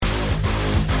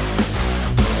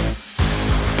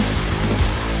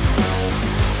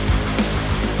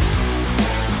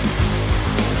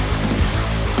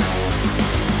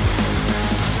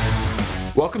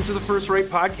Welcome to the First Right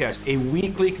Podcast, a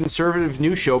weekly conservative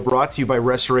news show brought to you by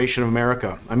Restoration of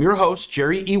America. I'm your host,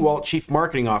 Jerry Ewalt, Chief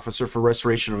Marketing Officer for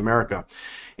Restoration of America.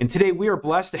 And today we are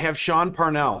blessed to have Sean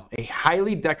Parnell, a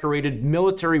highly decorated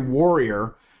military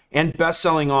warrior and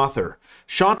best-selling author.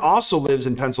 Sean also lives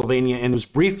in Pennsylvania and was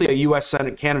briefly a U.S.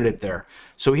 Senate candidate there.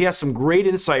 So he has some great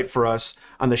insight for us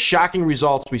on the shocking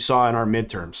results we saw in our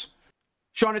midterms.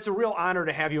 Sean, it's a real honor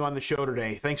to have you on the show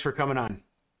today. Thanks for coming on.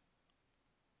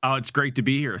 Oh, it's great to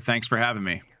be here. Thanks for having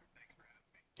me.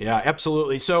 Yeah,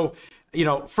 absolutely. So,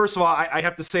 first of all, I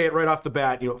have to say it right off the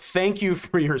bat, thank you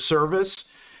for your service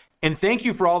and thank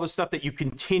you for all the stuff that you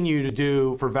continue to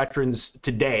do for veterans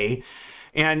today.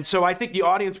 And so I think the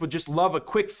audience would just love a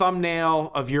quick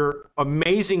thumbnail of your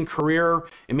amazing career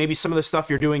and maybe some of the stuff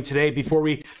you're doing today. Before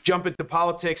we jump into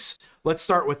politics, let's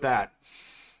start with that.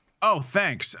 Oh,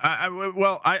 thanks.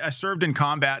 I served in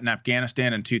combat in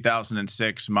Afghanistan in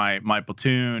 2006. My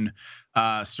platoon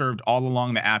served all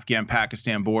along the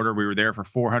Afghan-Pakistan border. We were there for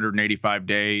 485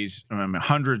 days,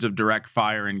 hundreds of direct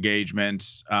fire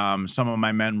engagements. Some of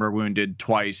my men were wounded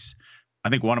twice. I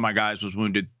think one of my guys was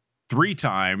wounded 3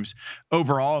 times.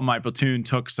 Overall, my platoon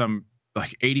took some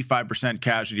like 85%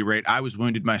 casualty rate. I was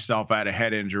wounded myself. I had a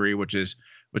head injury, which is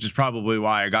probably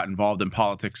why I got involved in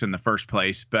politics in the first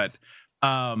place. But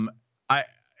I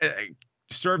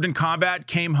served in combat,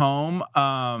 came home,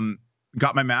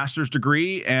 got my master's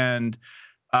degree, and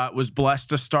was blessed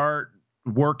to start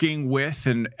working with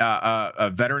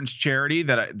a veterans charity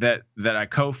that I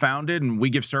co-founded, and we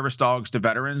give service dogs to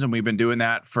veterans, and we've been doing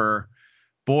that for,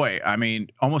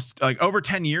 almost like over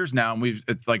 10 years now, and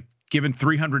it's like given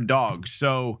 300 dogs.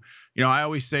 So, I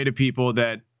always say to people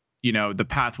that, the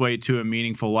pathway to a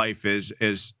meaningful life is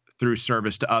through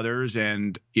service to others.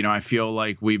 And, I feel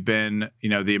like we've been,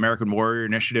 the American Warrior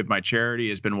Initiative, my charity,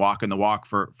 has been walking the walk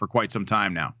for quite some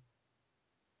time now.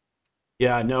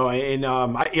 Yeah, no. And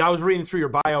I was reading through your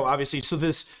bio, obviously. So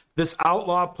this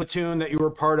outlaw platoon that you were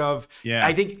part of, yeah.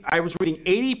 I think I was reading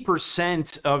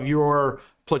 80% of your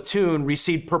platoon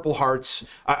received Purple Hearts,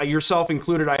 yourself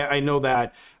included. I know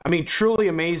that. I mean, truly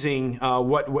amazing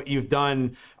what you've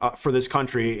done for this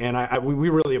country. And we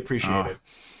really appreciate it.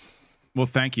 Well,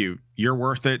 thank you. You're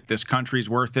worth it. This country's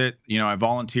worth it. I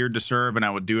volunteered to serve, and I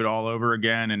would do it all over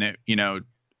again. And it,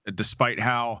 despite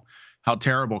how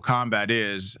terrible combat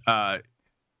is,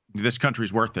 this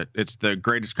country's worth it. It's the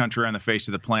greatest country on the face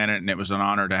of the planet, and it was an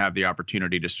honor to have the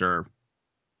opportunity to serve.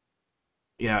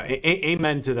 Yeah,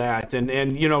 amen to that.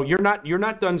 And you're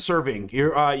not done serving.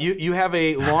 You have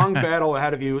a long battle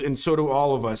ahead of you, and so do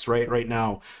all of us right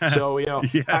now. So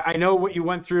Yes. I know what you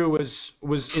went through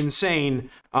was insane.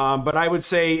 But I would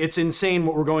say it's insane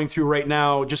what we're going through right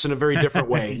now, just in a very different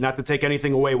way. Not to take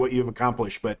anything away what you've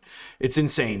accomplished, but it's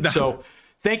insane. So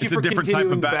thank you for continuing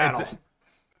the battle.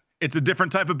 It's a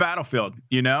different type of battlefield,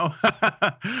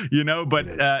 but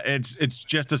it's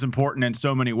just as important in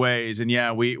so many ways. And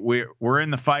yeah, we're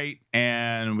in the fight,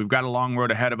 and we've got a long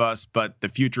road ahead of us, but the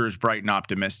future is bright and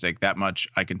optimistic. That much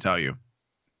I can tell you.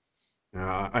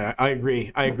 I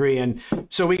agree. And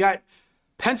so we got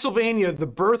Pennsylvania, the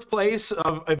birthplace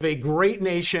of a great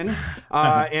nation,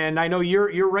 and I know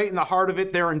you're right in the heart of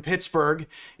it there in Pittsburgh,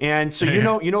 and so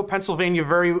you know Pennsylvania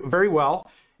very, very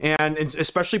well. And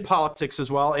especially politics as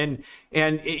well. And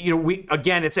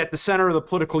it's at the center of the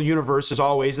political universe as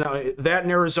always. Now that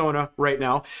in Arizona right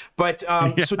now. But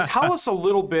so tell us a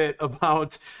little bit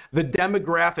about the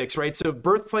demographics, right? So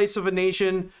birthplace of a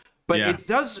nation, but it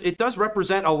does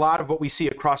represent a lot of what we see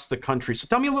across the country. So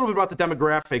tell me a little bit about the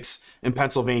demographics in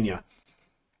Pennsylvania.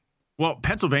 Well,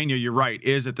 Pennsylvania, you're right,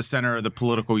 is at the center of the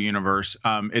political universe.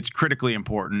 It's critically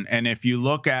important. And if you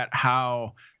look at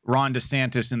how Ron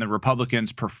DeSantis and the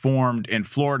Republicans performed in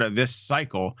Florida this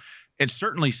cycle, it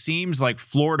certainly seems like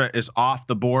Florida is off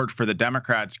the board for the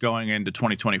Democrats going into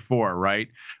 2024, right?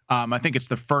 I think it's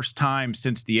the first time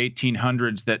since the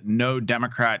 1800s that no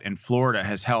Democrat in Florida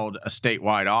has held a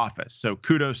statewide office. So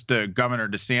kudos to Governor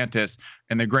DeSantis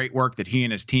and the great work that he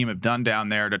and his team have done down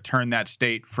there to turn that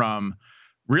state from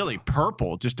really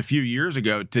purple just a few years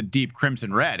ago to deep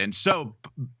crimson red. And so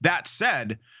that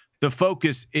said, the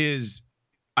focus is,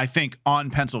 I think,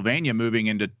 on Pennsylvania moving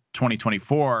into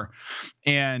 2024.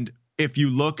 And if you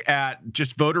look at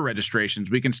just voter registrations,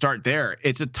 we can start there.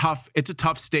 It's a tough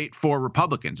state for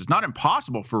Republicans. It's not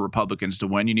impossible for Republicans to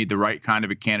win. You need the right kind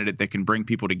of a candidate that can bring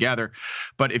people together.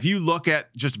 But if you look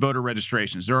at just voter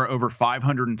registrations, there are over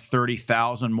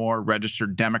 530,000 more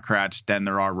registered Democrats than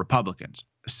there are Republicans.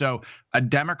 So a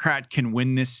Democrat can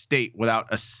win this state without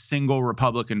a single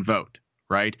Republican vote,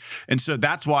 right? And so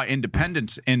that's why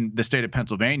independents in the state of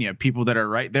Pennsylvania, people that are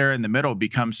right there in the middle,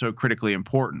 become so critically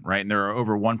important, right? And there are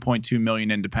over 1.2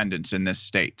 million independents in this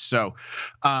state. So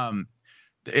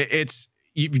it's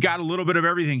you've got a little bit of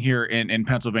everything here in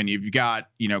Pennsylvania. You've got,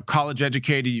 college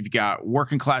educated, you've got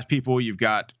working class people, you've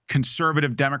got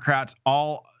conservative Democrats,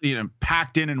 all,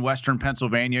 packed in Western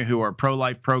Pennsylvania, who are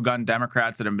pro-life, pro-gun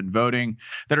Democrats that have been voting,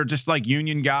 that are just like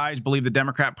union guys, believe the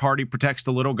Democrat Party protects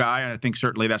the little guy. And I think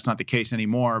certainly that's not the case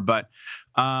anymore. But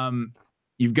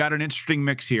you've got an interesting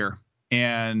mix here.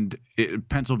 And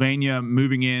Pennsylvania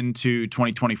moving into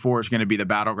 2024 is going to be the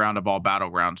battleground of all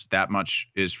battlegrounds. That much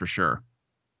is for sure.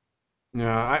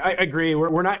 Yeah, I agree.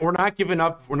 We're not giving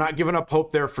up. We're not giving up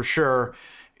hope there for sure.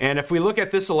 And if we look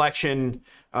at this election,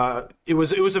 it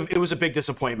was a big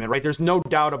disappointment, right? There's no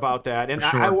doubt about that. And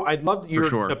sure. I'd love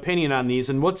your opinion on these.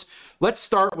 And let's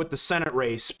start with the Senate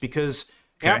race, because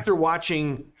after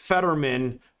watching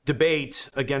Fetterman debate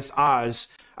against Oz,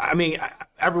 I mean,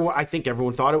 I think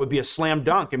everyone thought it would be a slam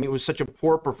dunk. I mean, it was such a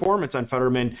poor performance on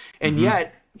Fetterman, and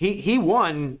yet he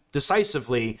won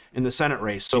decisively in the Senate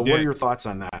race. So what are your thoughts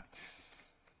on that?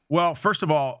 Well, first of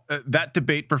all, that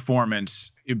debate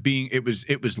performance, it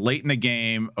was late in the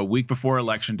game, a week before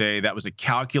Election Day. That was a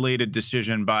calculated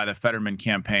decision by the Fetterman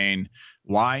campaign.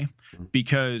 Why?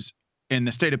 Because in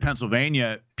the state of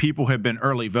Pennsylvania, people have been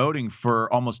early voting for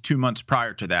almost 2 months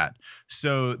prior to that.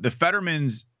 So the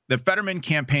Fetterman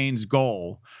campaign's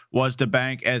goal was to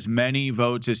bank as many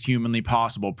votes as humanly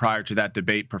possible prior to that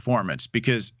debate performance,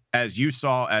 because as you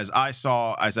saw, as I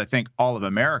saw, as I think all of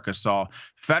America saw,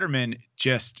 Fetterman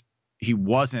he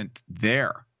wasn't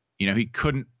there. He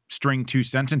couldn't string two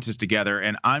sentences together.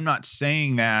 And I'm not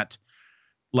saying that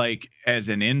like as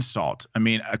an insult. I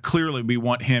mean, clearly we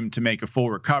want him to make a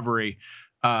full recovery,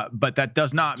 but that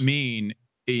does not mean,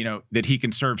 that he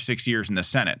can serve 6 years in the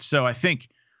Senate. So I think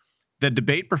the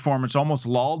debate performance almost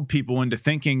lulled people into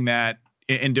thinking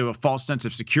into a false sense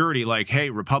of security, like, hey,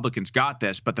 Republicans got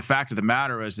this. But the fact of the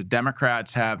matter is the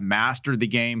Democrats have mastered the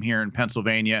game here in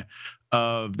Pennsylvania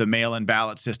of the mail-in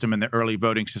ballot system and the early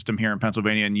voting system here in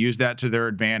Pennsylvania, and use that to their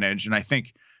advantage. And I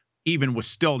think even with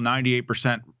still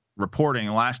 98% reporting,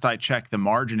 last I checked, the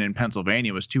margin in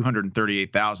Pennsylvania was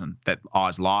 238,000 that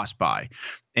Oz lost by.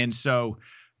 And so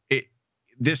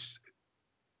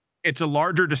it's a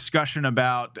larger discussion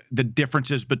about the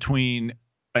differences between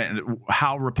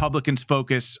how Republicans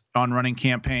focus on running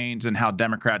campaigns and how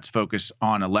Democrats focus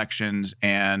on elections,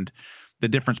 and the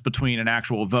difference between an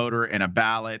actual voter and a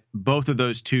ballot. Both of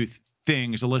those two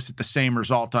things elicit the same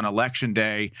result on Election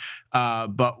Day,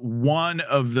 but one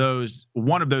of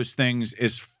those things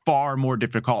is far more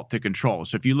difficult to control.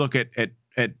 So if you look at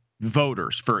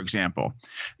voters, for example,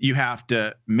 you have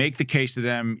to make the case to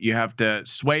them. You have to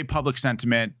sway public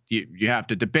sentiment. You have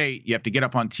to debate. You have to get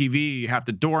up on TV. You have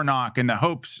to door knock in the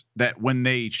hopes that when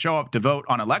they show up to vote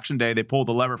on Election Day, they pull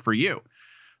the lever for you.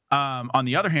 On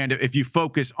the other hand, if you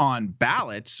focus on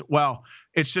ballots, well,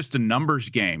 it's just a numbers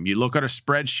game. You look at a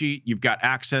spreadsheet, you've got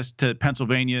access to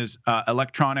Pennsylvania's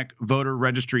electronic voter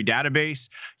registry database.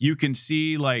 You can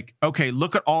see, like, okay,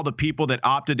 look at all the people that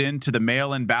opted into the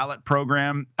mail-in ballot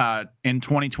program in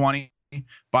 2020.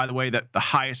 By the way, the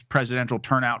highest presidential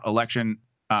turnout election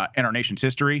in our nation's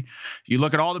history. You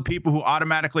look at all the people who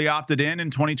automatically opted in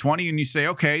 2020, and you say,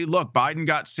 okay, look, Biden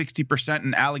got 60%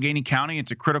 in Allegheny County.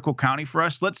 It's a critical county for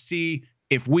us. Let's see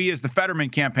if we as the Fetterman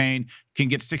campaign can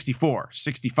get 64,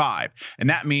 65. And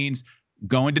that means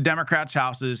going to Democrats'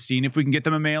 houses, seeing if we can get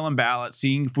them a mail-in ballot,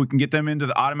 seeing if we can get them into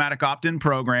the automatic opt-in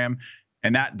program.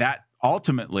 And that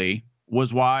ultimately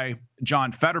was why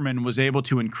John Fetterman was able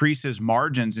to increase his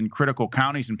margins in critical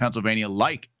counties in Pennsylvania,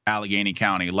 like Allegheny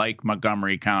County, like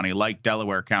Montgomery County, like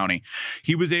Delaware County.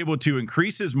 He was able to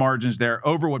increase his margins there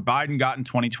over what Biden got in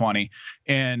 2020.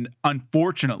 And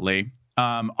unfortunately,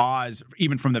 Oz,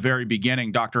 even from the very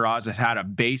beginning, Dr. Oz has had a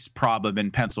base problem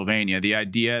in Pennsylvania. The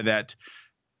idea that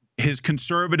his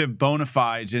conservative bona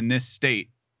fides in this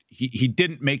state, he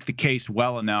didn't make the case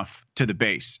well enough to the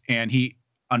base. And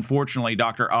unfortunately,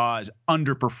 Dr. Oz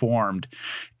underperformed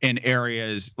in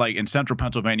areas like in central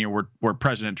Pennsylvania where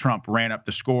President Trump ran up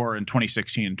the score in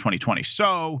 2016 and 2020.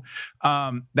 So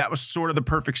that was sort of the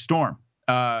perfect storm,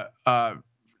 a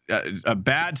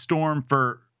bad storm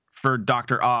for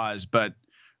Dr. Oz, but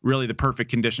really the perfect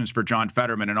conditions for John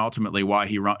Fetterman, and ultimately why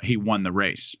he won the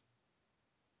race.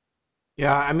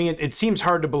 Yeah, I mean, it seems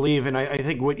hard to believe, and I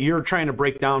think what you're trying to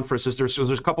break down for us is there's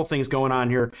a couple things going on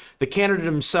here. The candidate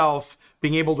himself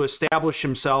being able to establish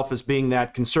himself as being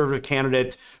that conservative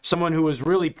candidate, someone who is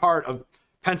really part of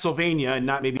Pennsylvania and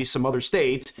not maybe some other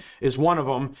states, is one of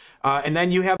them. And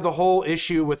then you have the whole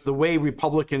issue with the way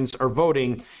Republicans are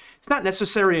voting. it's not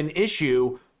necessarily an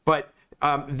issue, but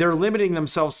they're limiting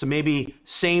themselves to maybe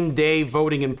same day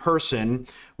voting in person,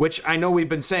 which I know we've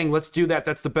been saying, let's do that.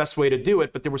 That's the best way to do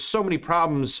it. But there were so many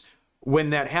problems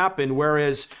when that happened,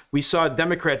 whereas we saw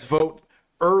Democrats vote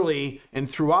early and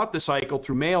throughout the cycle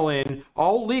through mail-in,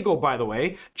 all legal, by the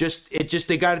way,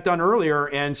 they got it done earlier.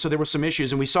 And so there were some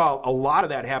issues. And we saw a lot of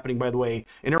that happening, by the way,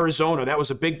 in Arizona. That was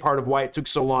a big part of why it took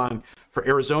so long for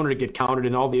Arizona to get counted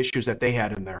and all the issues that they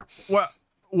had in there.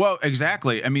 Well,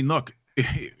 exactly. I mean, look,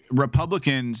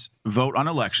 Republicans vote on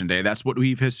election day. That's what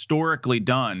we've historically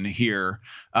done here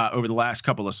over the last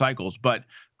couple of cycles. But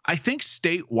I think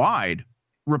statewide,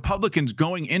 Republicans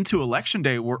going into election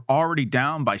day were already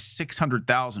down by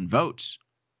 600,000 votes.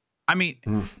 I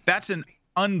mean, that's indeed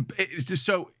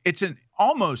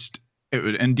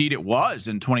it was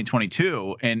in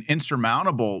 2022, an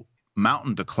insurmountable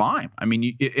mountain to climb. I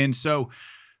mean, and so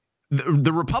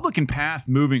the Republican path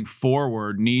moving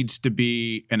forward needs to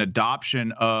be an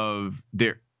adoption of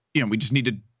we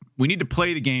need to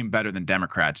play the game better than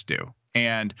Democrats do.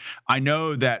 And I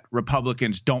know that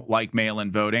Republicans don't like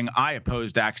mail-in voting. I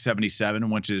opposed Act 77,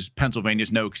 which is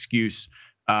Pennsylvania's no excuse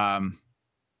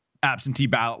absentee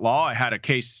ballot law. I had a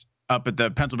case up at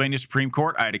the Pennsylvania Supreme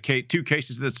Court. I had two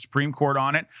cases at the Supreme Court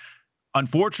on it.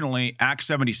 Unfortunately, Act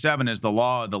 77 is the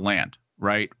law of the land,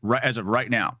 right as of right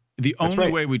now. The only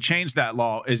way we change that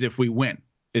law is if we win,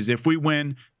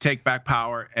 take back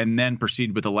power, and then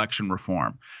proceed with election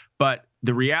reform. But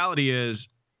the reality is,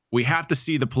 we have to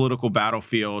see the political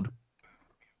battlefield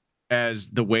as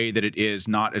the way that it is,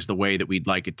 not as the way that we'd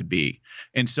like it to be.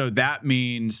 And so that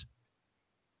means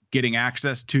getting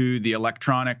access to the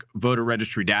electronic voter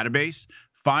registry database,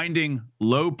 finding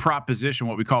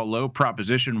what we call low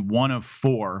proposition, one of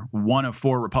four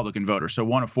Republican voters. So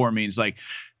one of four means like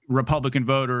Republican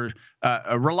voter,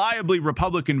 a reliably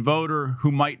Republican voter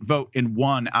who might vote in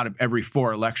one out of every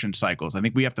 4 election cycles. I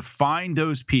think we have to find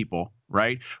those people,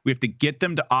 right? We have to get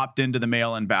them to opt into the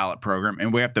mail-in ballot program,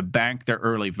 and we have to bank their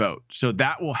early vote. So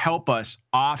that will help us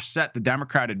offset the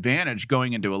Democrat advantage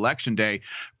going into election day,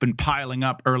 been piling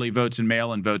up early votes and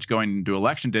mail-in votes going into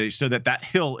election day, so that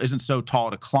hill isn't so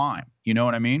tall to climb. You know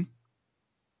what I mean?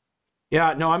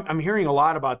 Yeah, no, I'm hearing a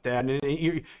lot about that,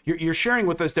 and you're sharing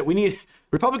with us that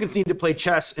Republicans need to play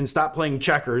chess and stop playing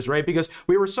checkers, right? Because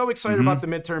we were so excited about the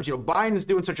midterms. Biden's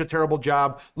doing such a terrible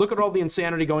job. Look at all the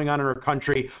insanity going on in our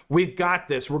country. We've got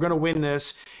this. We're going to win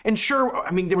this. And sure,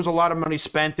 I mean, there was a lot of money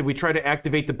spent, and we try to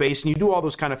activate the base, and you do all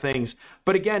those kind of things.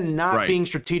 But again, not being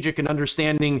strategic and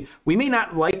understanding, we may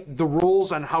not like the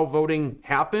rules on how voting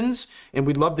happens, and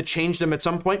we'd love to change them at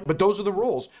some point, but those are the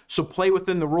rules. So play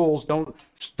within the rules.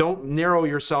 Don't narrow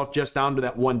yourself just down to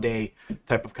that one day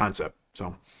type of concept.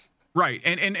 So. Right.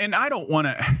 And I don't want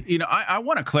to, I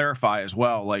want to clarify as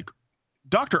well, like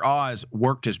Dr. Oz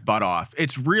worked his butt off.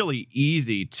 It's really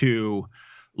easy to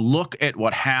look at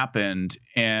what happened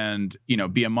and,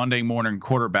 be a Monday morning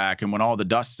quarterback. And when all the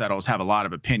dust settles, have a lot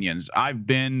of opinions. I've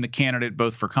been the candidate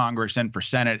both for Congress and for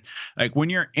Senate. Like when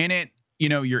you're in it,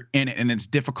 you're in it, and it's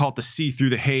difficult to see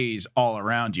through the haze all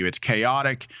around you. It's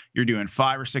chaotic. You're doing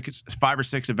 5 or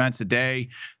 6 events a day.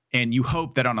 And you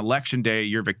hope that on election day,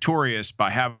 you're victorious by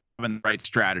having the right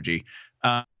strategy.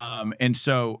 And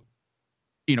so,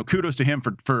 kudos to him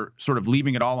for sort of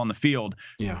leaving it all on the field.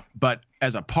 Yeah. But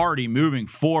as a party moving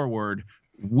forward,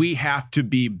 we have to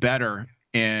be better.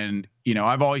 And,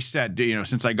 I've always said,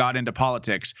 since I got into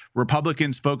politics,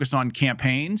 Republicans focus on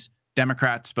campaigns,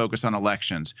 Democrats focus on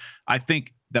elections. I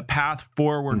think the path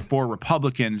forward for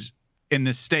Republicans in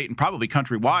this state and probably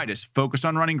countrywide is focus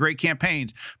on running great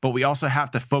campaigns, but we also have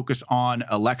to focus on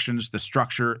elections, the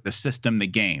structure, the system, the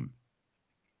game.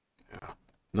 Yeah.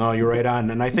 No, you're right on.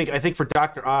 And I think for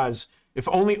Dr. Oz, if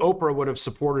only Oprah would have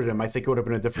supported him, I think it would have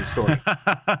been a different story.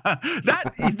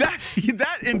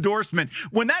 that endorsement,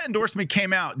 when that endorsement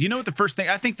came out, what the first thing,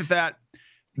 I think that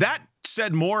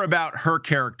said more about her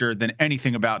character than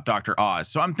anything about Dr. Oz.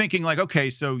 So I'm thinking like, okay,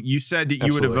 so you said that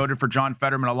you would have voted for John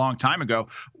Fetterman a long time ago.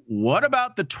 What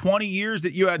about the 20 years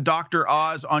that you had Dr.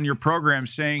 Oz on your program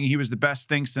saying he was the best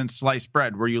thing since sliced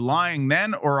bread? Were you lying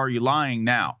then, or are you lying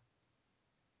now?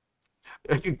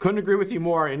 I couldn't agree with you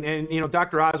more. And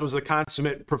Dr. Oz was a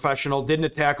consummate professional, didn't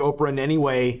attack Oprah in any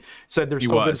way, said they're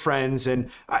still good friends.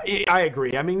 And I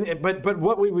agree. I mean, but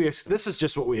what this is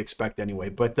just what we expect anyway.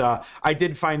 But I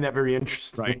did find that very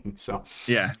interesting. Right. So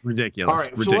yeah, ridiculous. All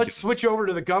right. Ridiculous. So let's switch over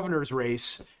to the governor's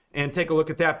race. and take a look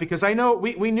at that, because I know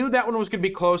we knew that one was going to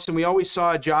be close, and we always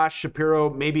saw Josh Shapiro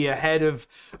maybe ahead of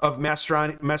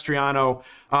Mastriano,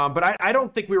 but I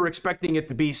don't think we were expecting it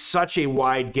to be such a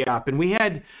wide gap. And we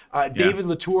had David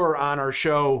Latour on our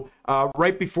show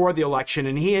right before the election,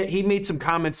 and he made some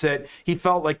comments that he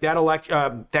felt like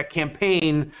that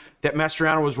campaign that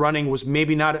Mastriano was running was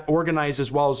maybe not organized as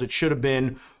well as it should have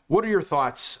been. What are your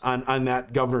thoughts on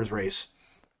that governor's race?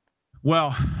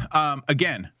 Well,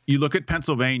 again, you look at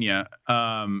Pennsylvania,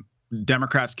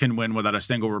 Democrats can win without a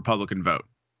single Republican vote.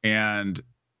 And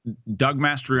Doug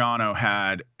Mastriano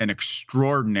had an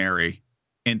extraordinary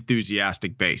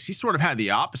enthusiastic base. He sort of had the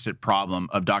opposite problem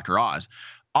of Dr. Oz.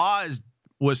 Oz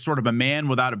was sort of a man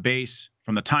without a base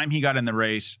from the time he got in the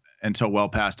race until well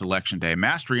past Election Day.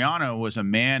 Mastriano was a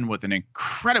man with an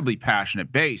incredibly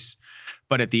passionate base,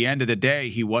 but at the end of the day,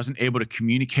 he wasn't able to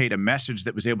communicate a message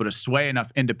that was able to sway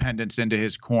enough independents into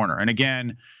his corner. And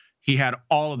again, he had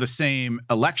all of the same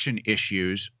election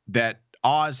issues that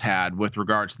Oz had with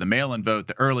regards to the mail-in vote,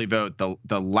 the early vote,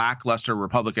 the lackluster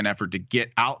Republican effort to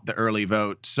get out the early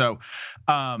vote. So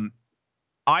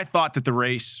I thought that the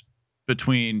race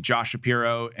between Josh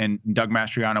Shapiro and Doug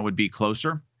Mastriano would be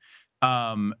closer.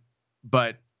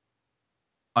 But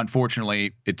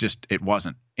unfortunately, it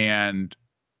wasn't. And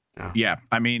yeah,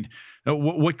 I mean,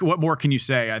 what more can you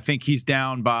say? I think he's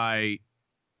down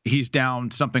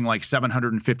something like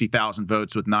 750,000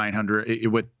 votes with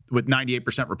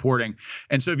 98% reporting.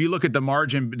 And so if you look at the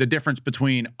margin, the difference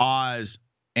between Oz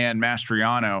and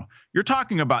Mastriano, you're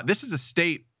talking about, this is a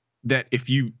state that if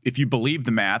you believe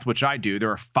the math, which I do, there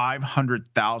are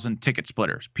 500,000 ticket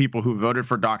splitters, people who voted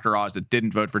for Dr. Oz that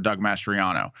didn't vote for Doug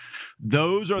Mastriano.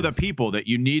 Those are the people that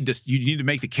you need to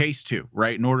make the case to,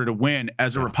 right, in order to win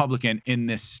as a Republican in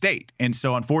this state. And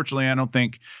so unfortunately, I don't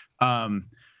think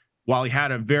while he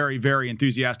had a very, very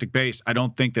enthusiastic base, I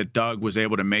don't think that Doug was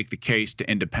able to make the case to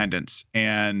independents.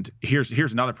 And here's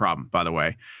another problem, by the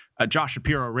way. Josh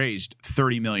Shapiro raised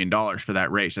 $30 million for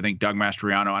that race. I think Doug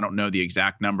Mastriano, I don't know the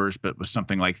exact numbers, but it was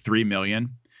something like $3 million.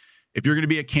 If you're going to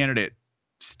be a candidate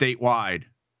statewide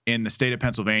in the state of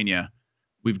Pennsylvania,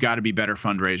 we've got to be better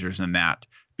fundraisers than that,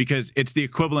 because it's the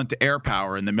equivalent to air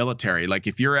power in the military. Like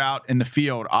if you're out in the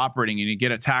field operating and you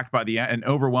get attacked by an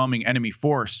overwhelming enemy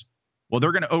force, well,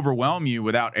 they're going to overwhelm you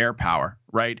without air power,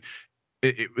 right?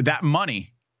 That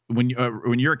money, when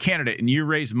you're a candidate and you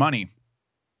raise money,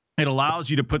 it allows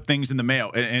you to put things in the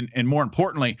mail. And more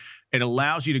importantly, it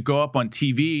allows you to go up on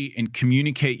TV and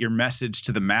communicate your message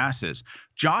to the masses.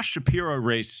 Josh Shapiro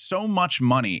raised so much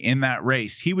money in that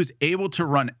race. He was able to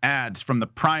run ads from the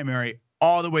primary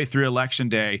all the way through Election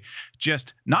Day,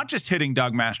 not just hitting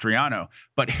Doug Mastriano,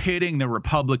 but hitting the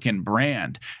Republican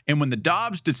brand. And when the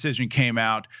Dobbs decision came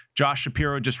out, Josh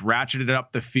Shapiro just ratcheted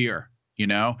up the fear. You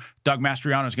know, Doug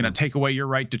Mastriano is going to take away your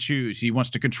right to choose. He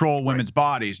wants to control women's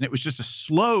bodies. And it was just a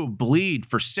slow bleed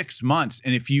for 6 months.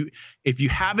 And if you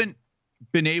haven't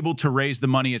been able to raise the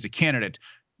money as a candidate,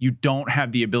 you don't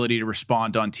have the ability to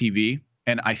respond on TV.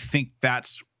 And I think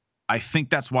that's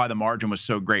why the margin was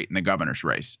so great in the governor's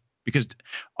race, because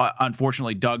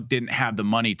unfortunately, Doug didn't have the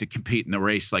money to compete in the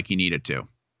race like he needed to.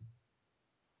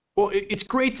 Well, it's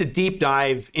great to deep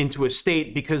dive into a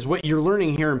state, because what you're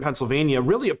learning here in Pennsylvania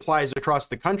really applies across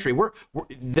the country.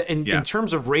 In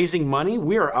terms of raising money,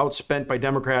 we are outspent by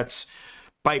Democrats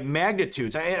by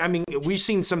magnitudes. I mean, we've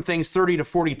seen some things 30 to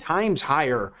 40 times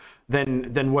higher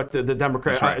than what the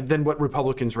Democrats than what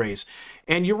Republicans raise.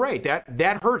 And you're right,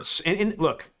 that hurts. And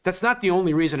look, that's not the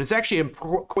only reason. It's actually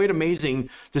quite amazing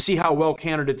to see how well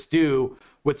candidates do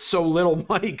with so little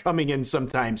money coming in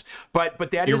sometimes. But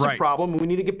that is a problem. We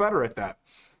need to get better at that.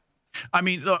 I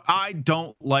mean, look, I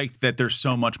don't like that there's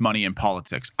so much money in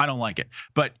politics. I don't like it.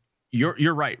 But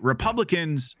you're right.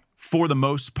 Republicans, for the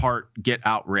most part, get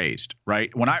outraised, right?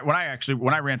 When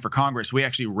I ran for Congress, we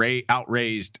actually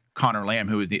outraised Connor Lamb,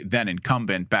 who was the then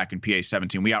incumbent back in PA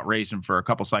 17. We outraised him for a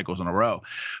couple cycles in a row.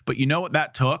 But you know what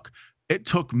that took? It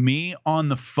took me on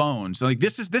the phone. So like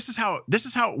this is how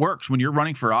it works when you're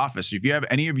running for office. If you have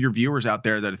any of your viewers out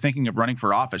there that are thinking of running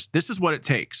for office, this is what it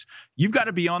takes. You've got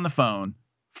to be on the phone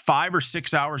 5 or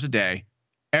 6 hours a day,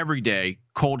 every day,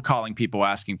 cold calling people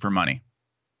asking for money.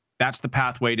 That's the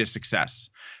pathway to success.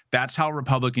 That's how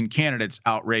Republican candidates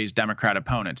outraise Democrat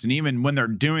opponents. And even when they're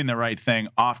doing the right thing,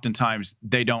 oftentimes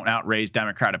they don't outraise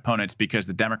Democrat opponents, because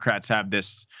the Democrats have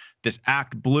this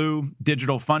Act Blue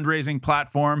digital fundraising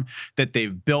platform that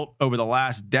they've built over the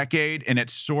last decade. And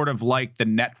it's sort of like the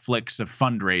Netflix of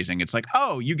fundraising. It's like,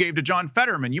 oh, you gave to John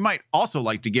Fetterman, you might also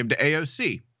like to give to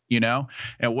AOC, you know?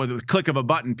 And with the click of a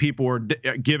button, people are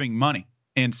giving money.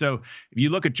 And so if you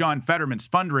look at John Fetterman's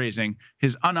fundraising,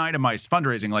 his unitemized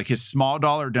fundraising, like his small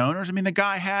dollar donors, I mean, the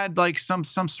guy had like some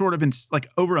sort of like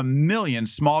over 1 million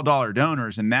small dollar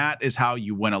donors. And that is how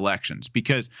you win elections,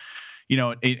 because, you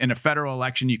know, in a federal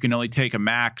election, you can only take a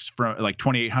max from like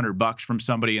 $2,800 from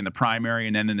somebody in the primary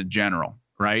and then in the general.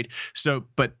 Right. So,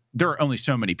 but there are only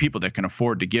so many people that can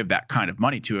afford to give that kind of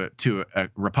money to a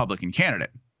Republican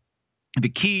candidate. The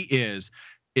key is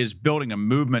building a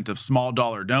movement of small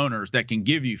dollar donors that can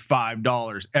give you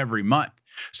 $5 every month.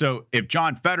 So if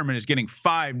John Fetterman is getting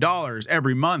 $5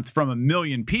 every month from 1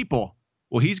 million people,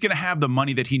 well, he's going to have the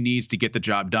money that he needs to get the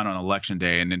job done on election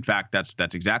day. And in fact,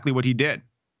 that's exactly what he did.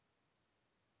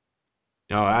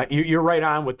 No, you're right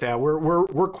on with that.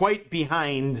 We're quite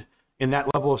behind in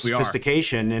that level of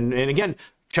sophistication. And again,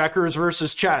 checkers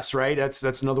versus chess, right?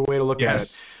 That's another way to look at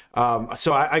it.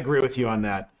 So I agree with you on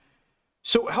that.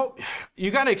 So you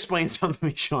got to explain something to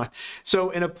me, Sean. So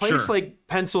in a place like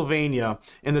Pennsylvania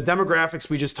and the demographics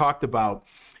we just talked about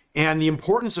and the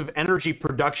importance of energy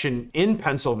production in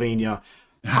Pennsylvania,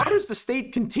 how does the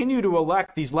state continue to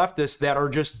elect these leftists that are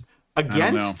just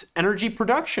against energy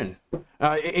production,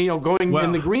 going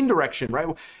in the green direction, right?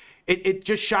 It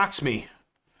just shocks me.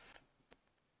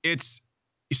 It's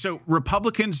so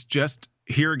Republicans just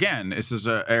here again, this is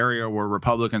an area where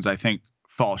Republicans, I think,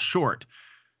 fall short.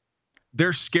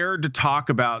 They're scared to talk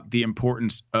about the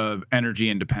importance of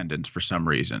energy independence for some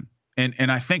reason.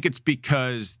 And I think it's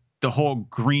because the whole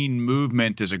green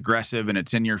movement is aggressive and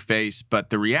it's in your face. But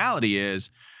the reality is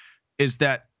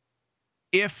that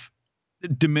if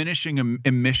diminishing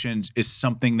emissions is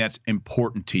something that's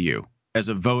important to you as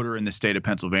a voter in the state of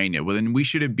Pennsylvania, well, then we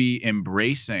should be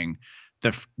embracing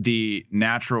the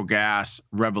natural gas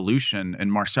revolution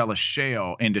and Marcellus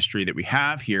shale industry that we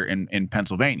have here in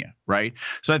Pennsylvania, right?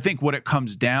 So I think what it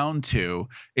comes down to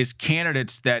is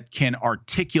candidates that can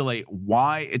articulate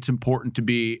why it's important to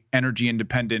be energy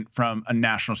independent from a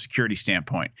national security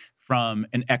standpoint, from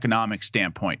an economic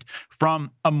standpoint,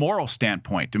 from a moral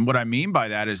standpoint. And what I mean by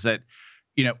that is that,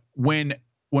 you know,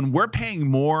 when we're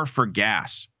paying more for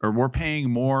gas or we're paying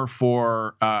more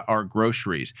for our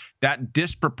groceries, that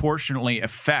disproportionately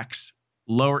affects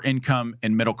lower income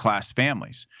and middle class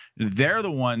families. They're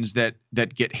the ones that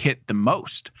get hit the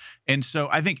most. And so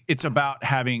I think it's about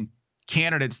having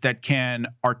candidates that can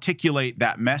articulate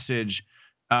that message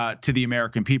to the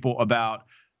American people about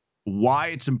why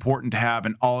it's important to have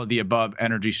an all of the above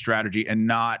energy strategy and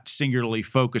not singularly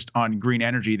focused on green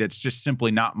energy that's just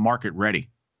simply not market ready.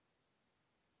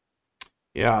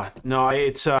 Yeah, no,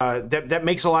 it's that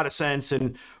makes a lot of sense,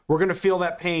 and we're going to feel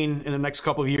that pain in the next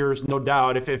couple of years, no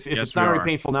doubt. If it's not already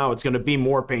painful now, it's going to be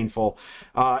more painful.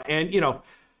 And you know,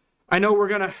 I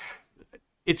know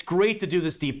it's great to do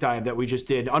this deep dive that we just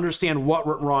did, understand what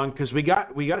went wrong, because we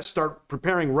got to start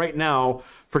preparing right now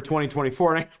for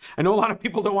 2024. And I know a lot of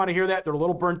people don't want to hear that; they're a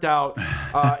little burnt out,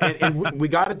 and we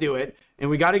got to do it, and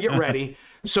we got to get ready.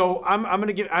 So I'm going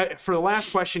to give for the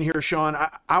last question here, Sean.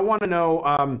 I want to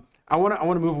know. I want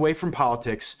to move away from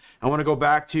politics. I want to go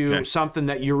back to something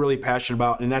that you're really passionate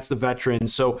about, and that's the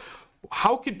veterans. So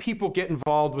how could people get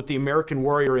involved with the American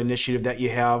Warrior Initiative that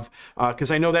you have?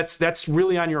 Because I know that's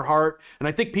really on your heart, and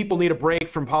I think people need a break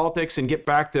from politics and get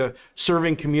back to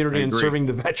serving community and serving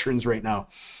the veterans right now.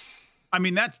 I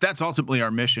mean, that's ultimately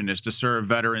our mission, is to serve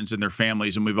veterans and their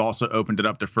families. And we've also opened it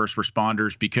up to first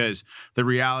responders, because the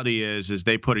reality is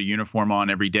they put a uniform on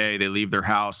every day. They leave their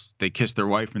house, they kiss their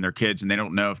wife and their kids, and they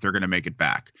don't know if they're going to make it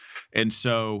back. And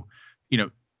so, you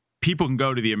know, people can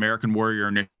go to the American Warrior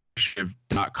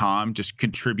Initiative.com, just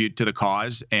contribute to the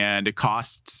cause, and it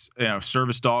costs, you know,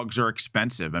 service dogs are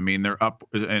expensive. I mean, they're up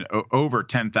over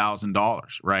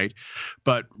 $10,000, right?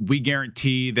 But we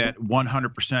guarantee that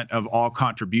 100% of all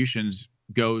contributions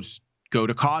go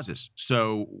to causes.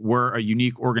 So we're a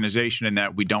unique organization in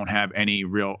that we don't have any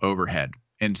real overhead.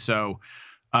 And so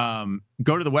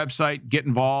go to the website, get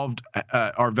involved.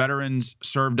 Our veterans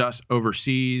served us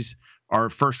overseas. Our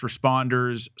first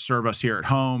responders serve us here at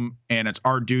home, and it's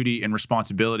our duty and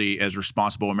responsibility as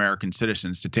responsible American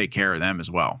citizens to take care of them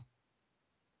as well.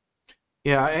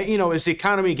 Yeah, you know, as the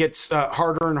economy gets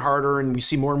harder and harder and we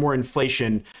see more and more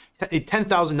inflation,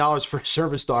 $10,000 for a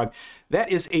service dog,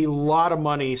 that is a lot of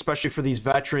money, especially for these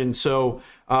veterans. So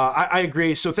I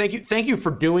agree. So thank you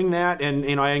for doing that.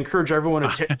 And I encourage everyone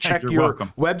to check your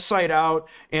website out.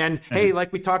 And hey,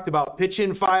 like we talked about, pitch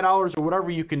in $5 or whatever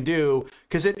you can do,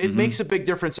 because it makes a big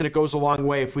difference, and it goes a long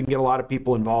way if we can get a lot of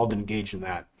people involved and engaged in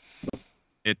that.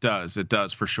 It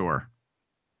does for sure.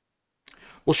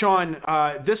 Well, Sean,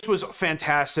 this was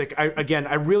fantastic.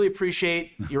 I really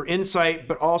appreciate your insight,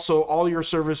 but also all your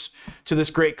service to this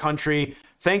great country.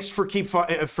 thanks for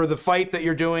the fight that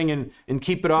you're doing, and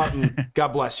keep it up, and God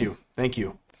bless you. Thank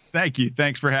you. Thank you.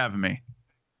 Thanks for having me.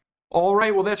 All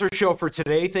right, well, that's our show for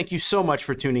today. Thank you so much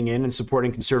for tuning in and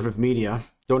supporting conservative media.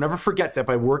 Don't ever forget that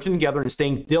by working together and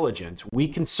staying diligent, we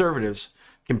conservatives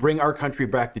can bring our country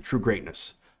back to true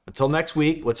greatness. Until next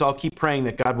week, let's all keep praying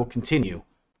that God will continue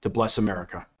to bless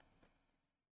America.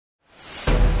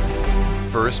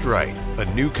 First Right, a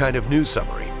new kind of news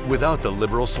summary without the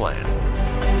liberal slant.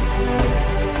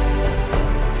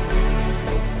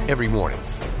 Every morning,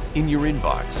 in your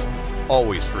inbox,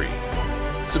 always free.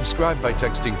 Subscribe by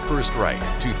texting First Right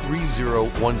to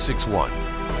 30161.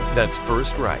 That's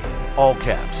First Right, all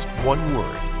caps, one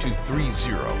word, to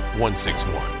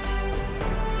 30161.